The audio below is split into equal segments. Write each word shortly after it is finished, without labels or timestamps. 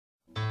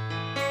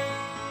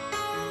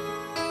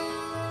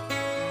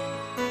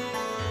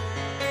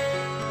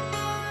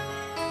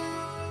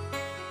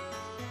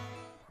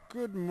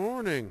Good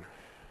morning,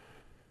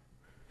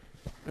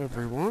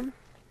 everyone.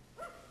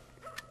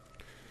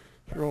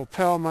 Your old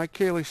pal Mike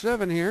Cayley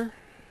 7 here.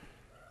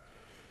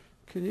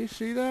 Can you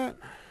see that?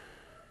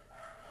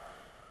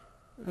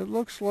 It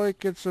looks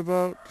like it's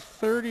about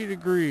 30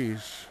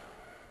 degrees.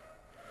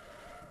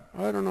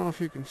 I don't know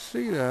if you can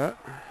see that,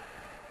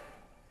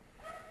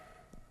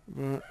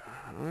 but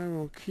I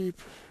will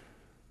keep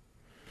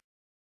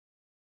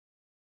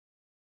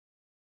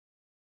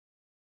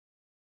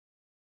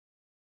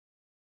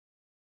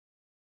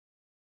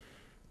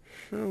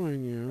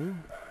showing you.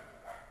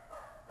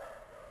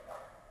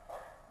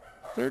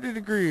 30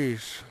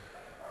 degrees.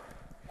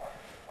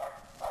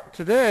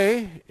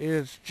 Today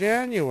is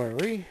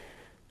January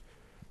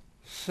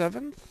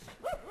 7th?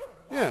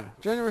 Yeah,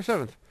 January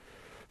 7th.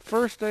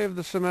 First day of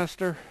the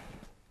semester.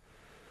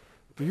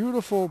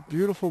 Beautiful,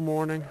 beautiful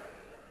morning.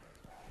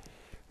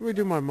 Let me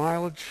do my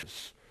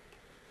mileage.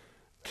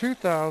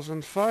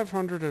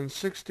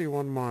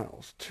 2,561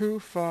 miles.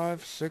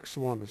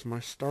 2561 is my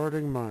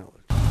starting mileage.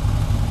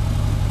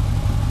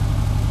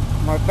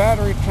 My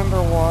battery tender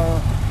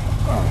wire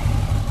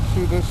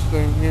to this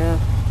thing here.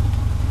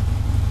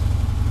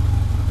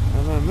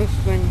 And then this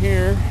thing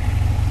here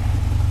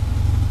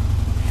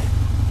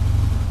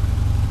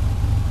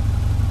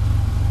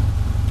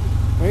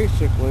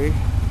basically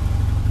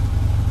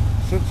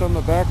sits on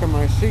the back of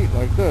my seat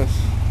like this.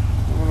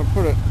 I'm going to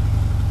put it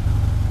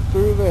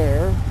through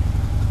there.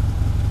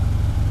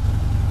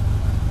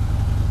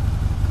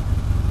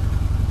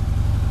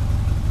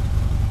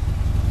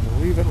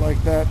 Leave it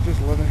like that, just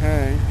let it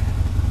hang.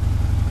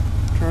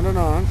 Turn it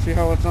on, see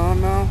how it's on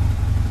now?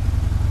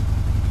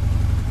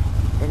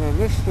 And then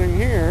this thing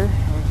here,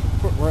 let's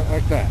put right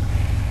like that.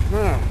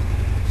 Now,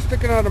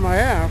 sticking out of my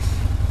ass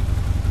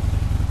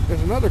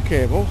is another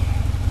cable,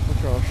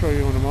 which I'll show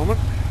you in a moment.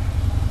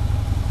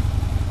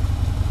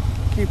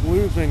 Keep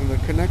losing the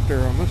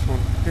connector on this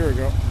one. Here we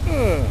go.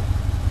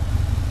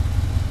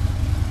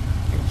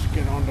 Let's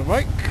get on the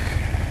bike.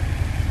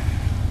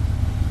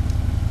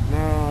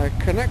 Now I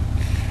connect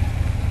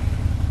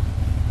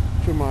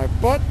to my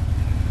butt.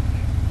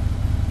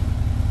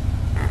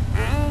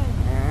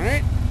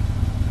 Alright.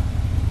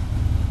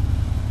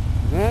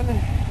 Then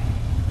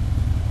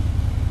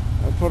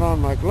I put on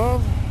my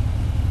glove.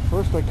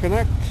 First I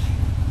connect.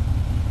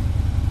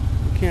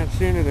 You can't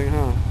see anything,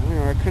 huh?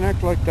 Anyway, I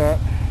connect like that.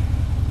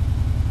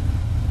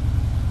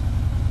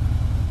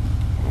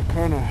 I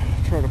kind of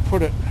try to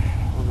put it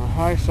on the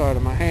high side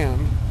of my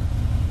hand.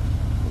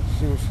 It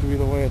seems to be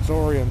the way it's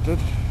oriented.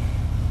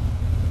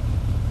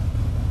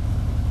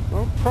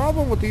 The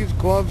problem with these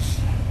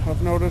gloves,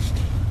 I've noticed,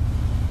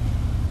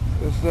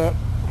 is that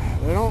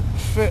they don't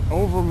fit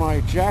over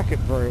my jacket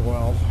very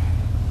well.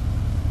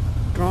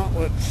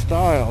 Gauntlet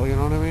style, you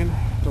know what I mean?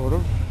 Sort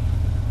of.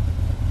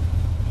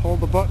 Hold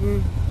the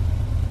button,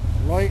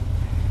 light,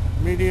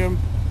 medium,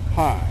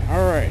 high.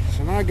 Alright,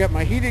 so now I got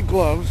my heated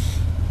gloves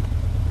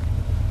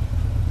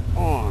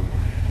on.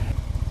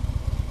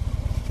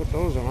 Let's put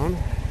those on.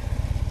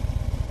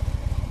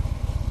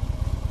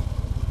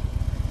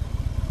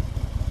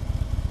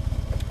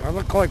 I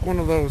look like one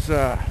of those,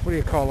 what do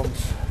you call them?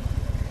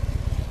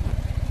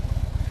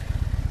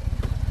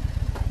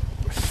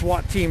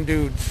 SWAT team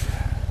dudes.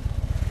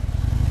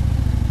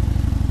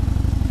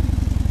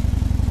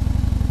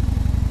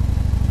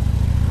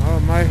 Oh,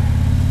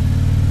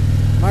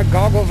 my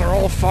goggles are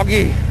all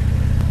foggy.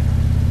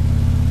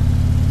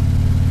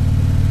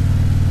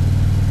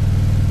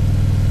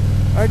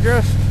 I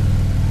dressed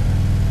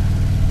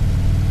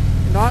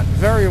not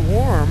very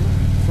warm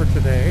for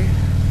today.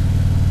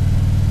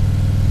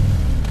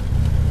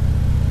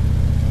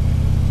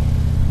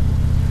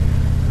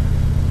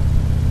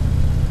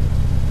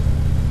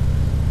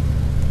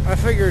 I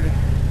figured it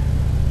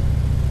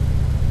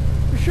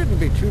shouldn't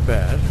be too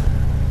bad.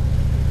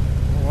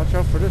 Well, watch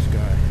out for this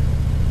guy.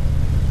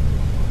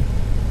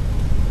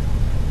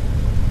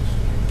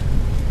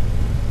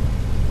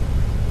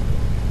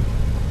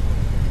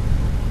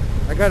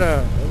 I got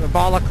a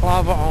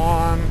balaclava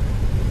on.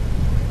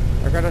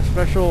 I got a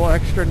special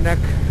extra neck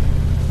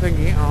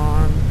thingy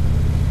on.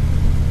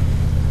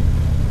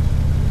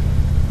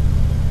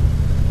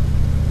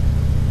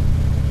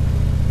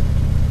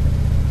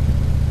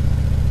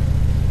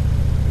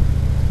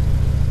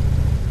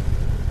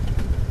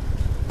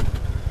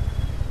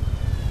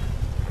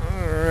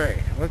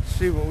 Let's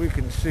see what we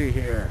can see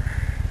here.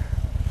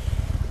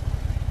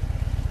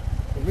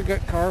 We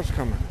got cars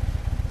coming.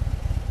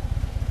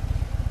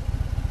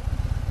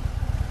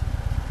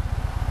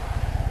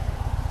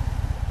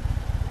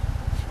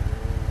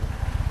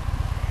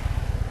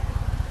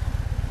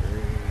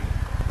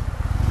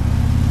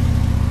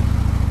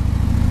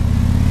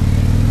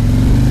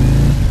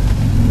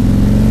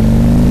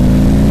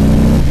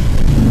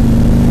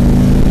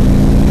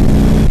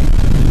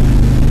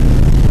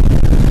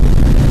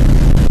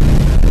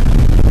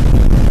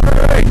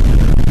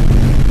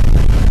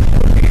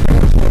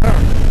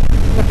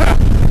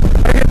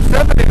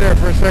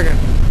 Second.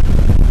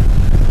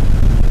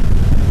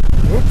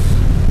 Oops.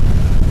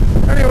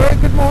 Anyway,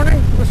 good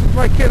morning. This is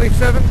Mike Cayley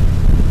 7.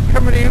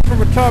 coming to you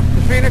from atop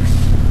the Phoenix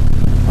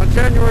on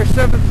January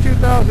 7th,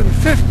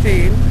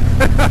 2015.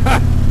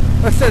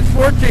 I said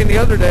 14 the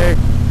other day.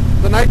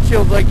 The night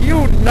shield's like,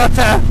 you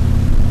nutter!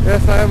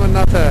 Yes, I am a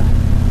nutter.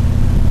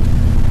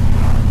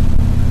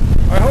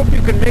 I hope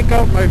you can make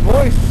out my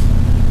voice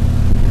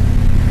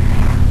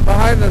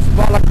behind this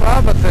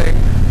balaclava thing.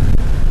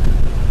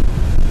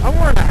 I'm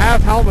wearing a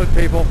half helmet,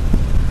 people.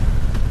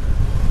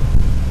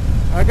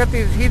 I got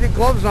these heated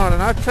gloves on,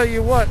 and I tell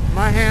you what,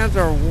 my hands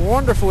are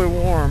wonderfully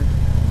warm.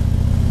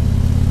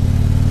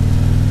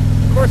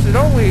 Of course, it's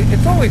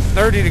only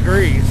 30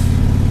 degrees.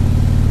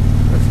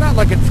 It's not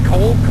like it's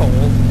cold.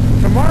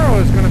 Tomorrow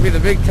is going to be the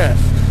big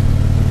test.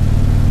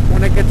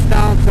 When it gets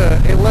down to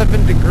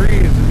 11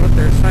 degrees is what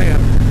they're saying.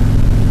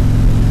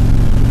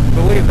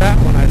 Believe that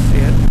when I see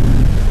it.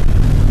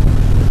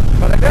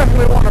 But I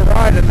definitely want to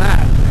ride in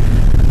that.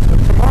 So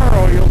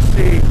tomorrow you'll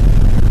see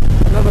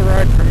another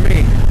ride from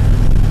me.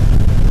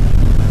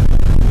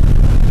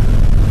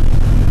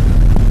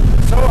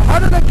 So how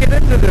did I get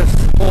into this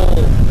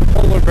whole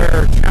polar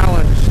bear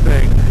challenge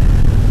thing?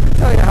 I'll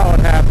tell you how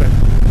it happened.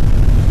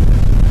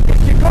 If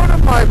you go to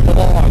my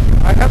blog,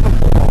 I have a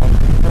blog,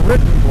 a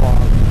written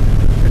blog.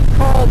 It's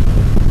called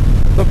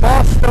The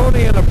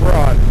Bostonian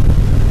Abroad.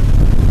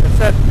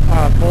 It's at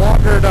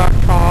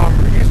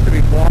blogger.com. It used to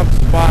be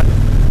Blogspot.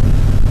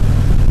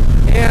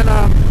 And,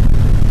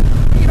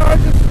 you know, I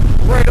just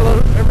write a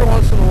little every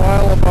once in a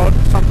while about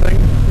something.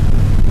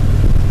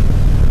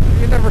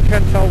 You never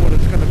can tell what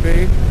it's going to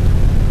be.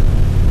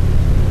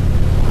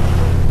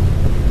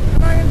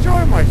 And I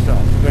enjoy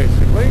myself,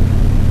 basically.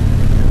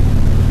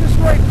 Just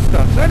writing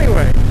stuff. So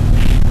anyway,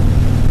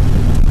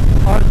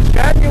 on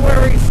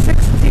January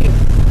 16th,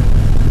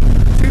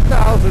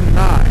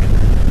 2009,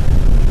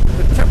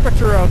 the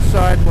temperature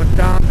outside went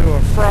down to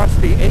a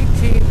frosty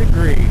 18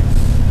 degrees.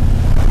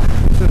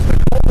 This is the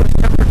coldest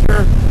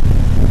temperature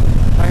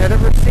I had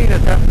ever seen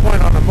at that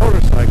point on a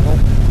motorcycle.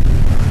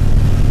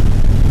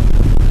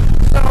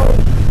 So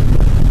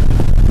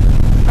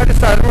I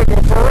decided I'm going to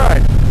go for a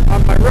ride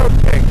on my road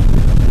king.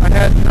 I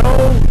had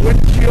no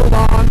windshield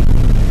on.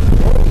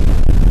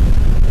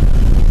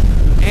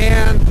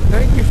 And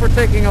thank you for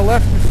taking a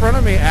left in front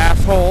of me,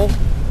 asshole.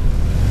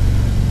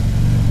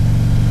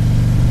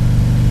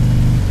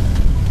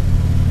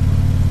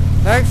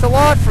 Thanks a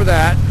lot for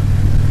that.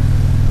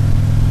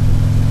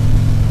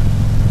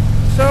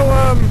 So,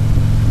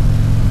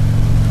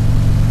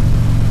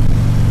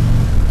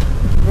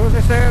 what was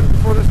I saying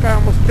before this guy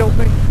almost killed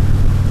me?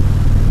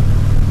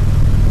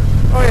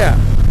 Oh yeah.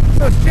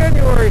 So it's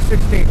January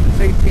 16th, it's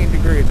 18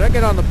 degrees. I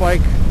get on the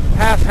bike,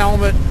 half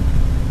helmet,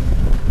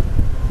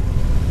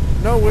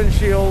 no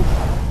windshield,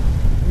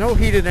 no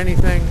heated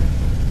anything.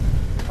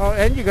 Oh,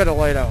 and you got a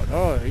light out.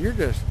 Oh, you're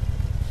just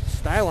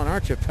styling,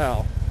 aren't you,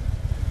 pal?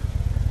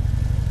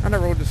 And I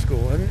rode to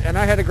school, and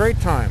I had a great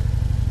time.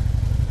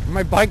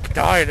 My bike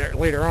died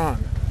later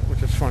on,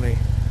 which is funny.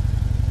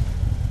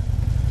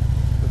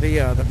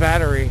 The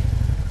battery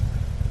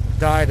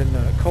died in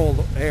the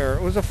cold air.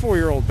 It was a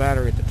 4-year-old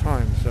battery at the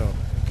time, so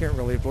I can't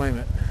really blame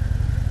it.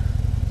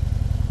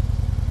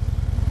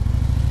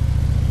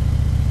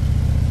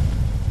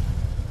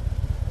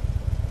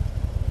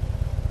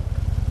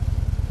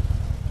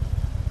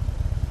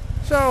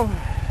 So,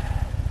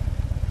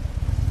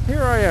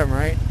 here I am,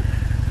 right?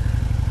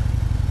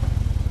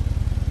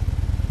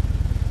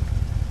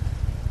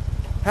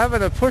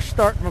 Having to push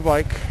start my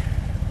bike.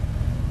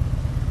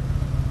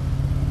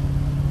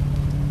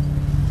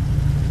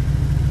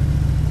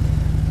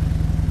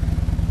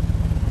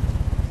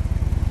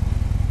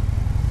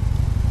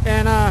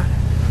 And I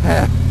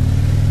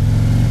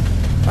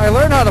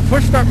learned how to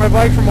push start my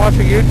bike from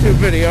watching a YouTube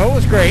video. It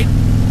was great.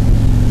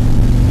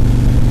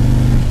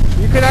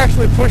 You could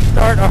actually push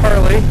start a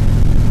Harley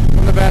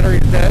when the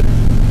battery's dead.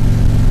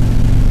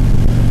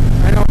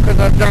 I know because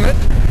I've done it.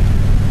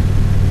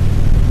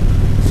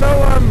 So,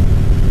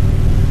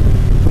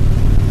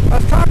 I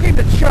was talking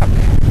to Chuck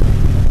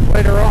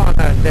later on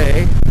that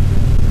day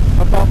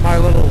about my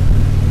little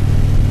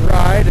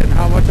ride and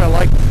how much I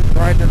liked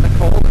riding in the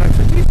cold. And I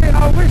said, geez, man,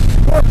 I wish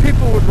more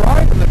people would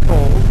ride in the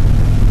cold.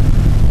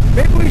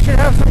 Maybe we should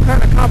have some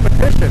kind of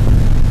competition.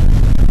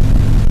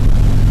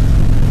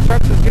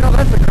 Chuck says, you know,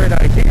 that's a great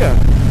idea.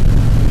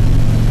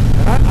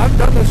 And I've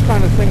done this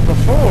kind of thing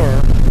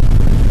before.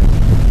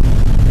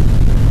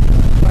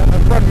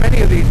 I've run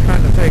many of these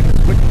kind of things,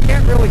 but you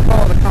can't really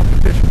call it a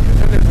competition because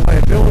then there's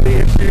liability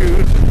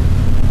issues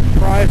and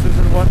prizes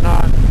and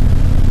whatnot.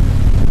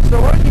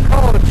 So why don't you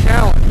call it a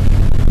challenge?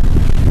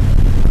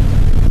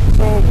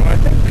 So I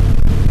think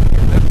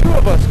the two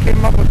of us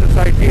came up with this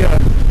idea,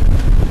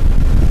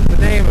 the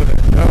name of it.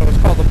 It was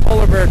called the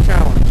Polar Bear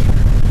Challenge.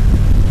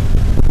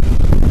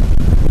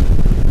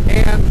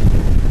 And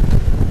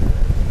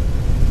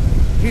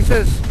he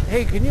says,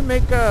 hey, can you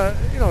make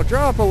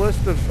draw up a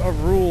list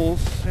of rules,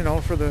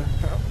 for the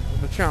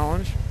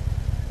challenge,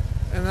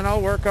 and then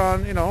I'll work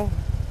on,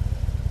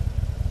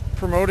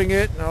 promoting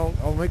it, and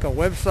I'll make a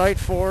website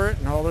for it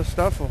and all this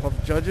stuff. We'll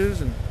have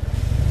judges. And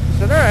I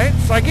said, all right.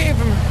 So I gave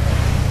him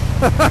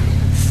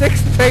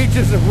 6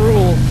 pages of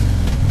rules.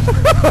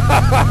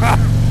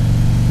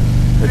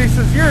 And he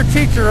says, "You're a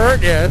teacher,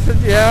 aren't you?" I said,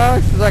 "Yeah."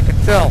 He says, "I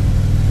could tell."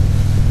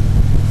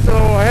 So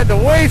I had to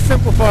way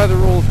simplify the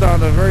rules down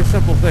to very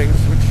simple things,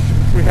 which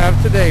we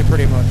have today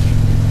pretty much.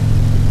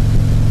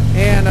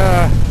 And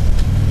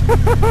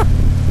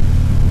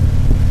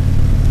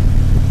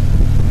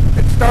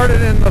it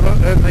started in the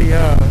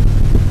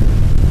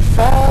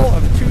fall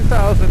of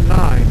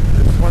 2009.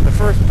 This is when the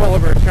first Polar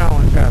Bear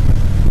Challenge happened.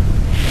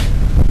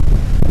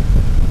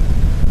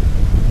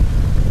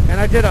 And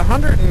I did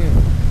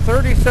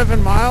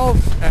 137 miles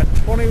at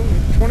 20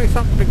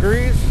 something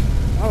degrees.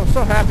 I was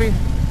so happy,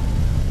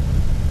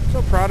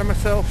 so proud of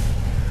myself.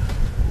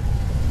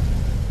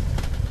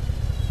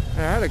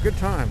 And I had a good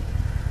time.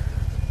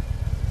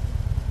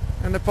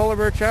 And the Polar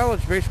Bear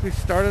Challenge basically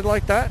started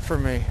like that for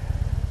me.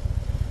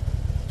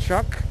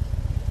 Chuck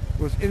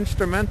was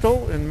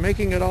instrumental in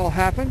making it all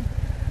happen.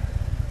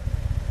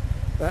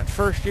 That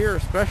first year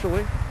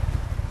especially.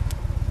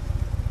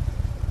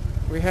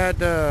 We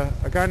had a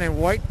guy named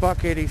White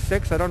Buck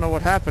 86. I don't know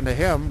what happened to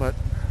him, but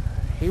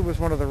he was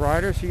one of the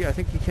riders. I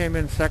think he came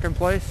in second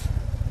place.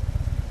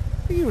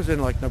 I think he was in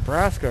like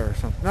Nebraska or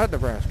something. Not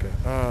Nebraska.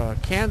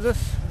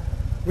 Kansas,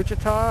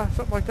 Wichita,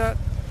 something like that.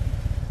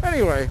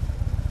 Anyway,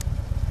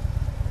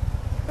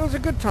 it was a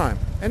good time.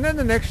 And then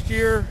the next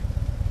year,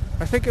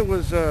 I think it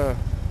was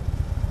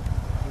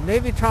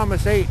Navy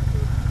Thomas 8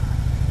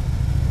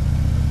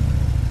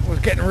 was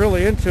getting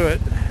really into it.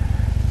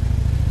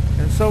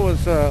 And so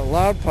was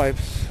Loud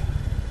Pipes,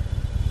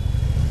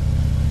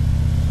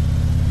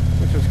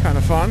 which was kind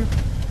of fun.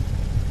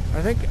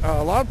 I think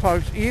Loud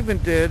Pipes even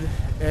did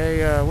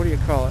a, what do you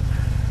call it?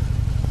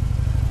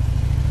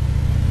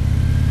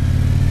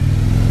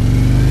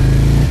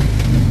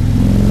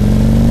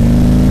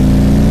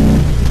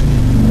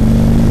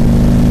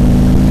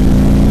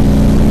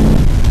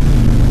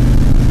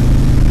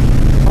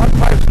 Loud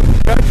Pipes was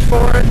judged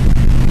for it.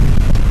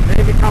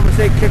 Navy Thomas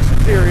 8 kicked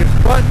some serious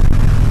butt.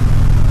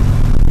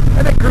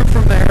 And it grew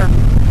from there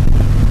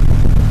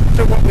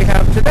to what we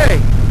have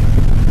today.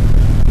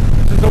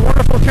 This is a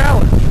wonderful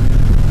challenge.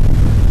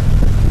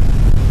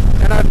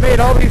 And I've made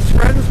all these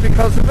friends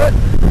because of it.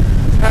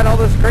 Had all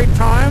this great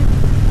time.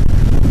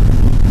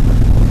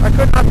 I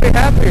could not be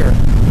happier.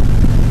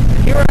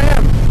 And here I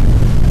am,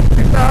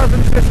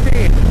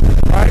 2015,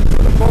 riding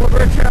for the Polar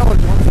Bear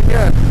Challenge once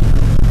again,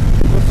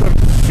 with some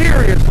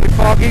seriously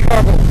foggy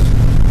goggles.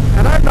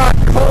 And I'm not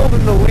cold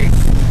in the least.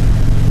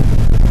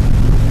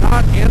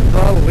 Not in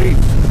the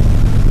least,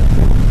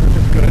 which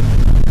is good.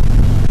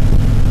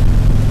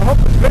 I hope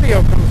this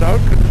video comes out,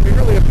 because it'd be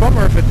really a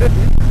bummer if it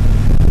didn't,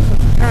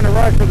 since I'm trying to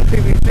ride for the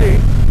PBC.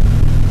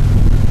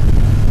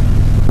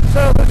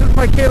 So this is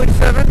my Kaylee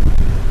 7,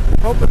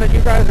 hoping that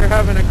you guys are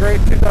having a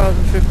great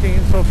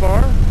 2015 so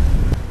far.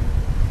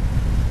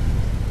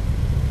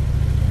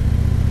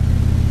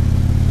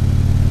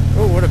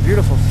 Oh, what a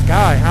beautiful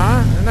sky,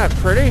 huh? Isn't that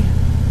pretty?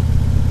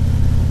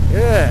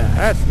 Yeah,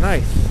 that's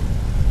nice.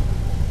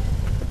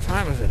 What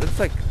time is it? It's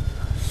like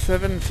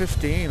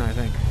 7:15, I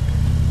think.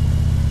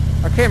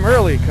 I came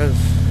early because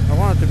I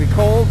wanted to be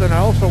cold, and I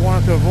also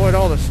wanted to avoid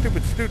all the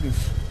stupid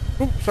students.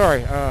 Oops,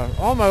 sorry,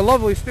 all my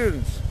lovely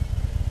students.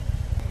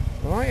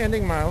 My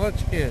ending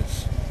mileage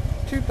is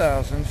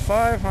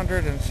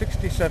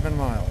 2,567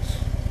 miles.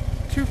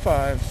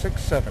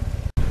 2567.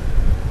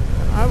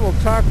 I will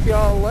talk to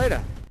y'all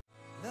later.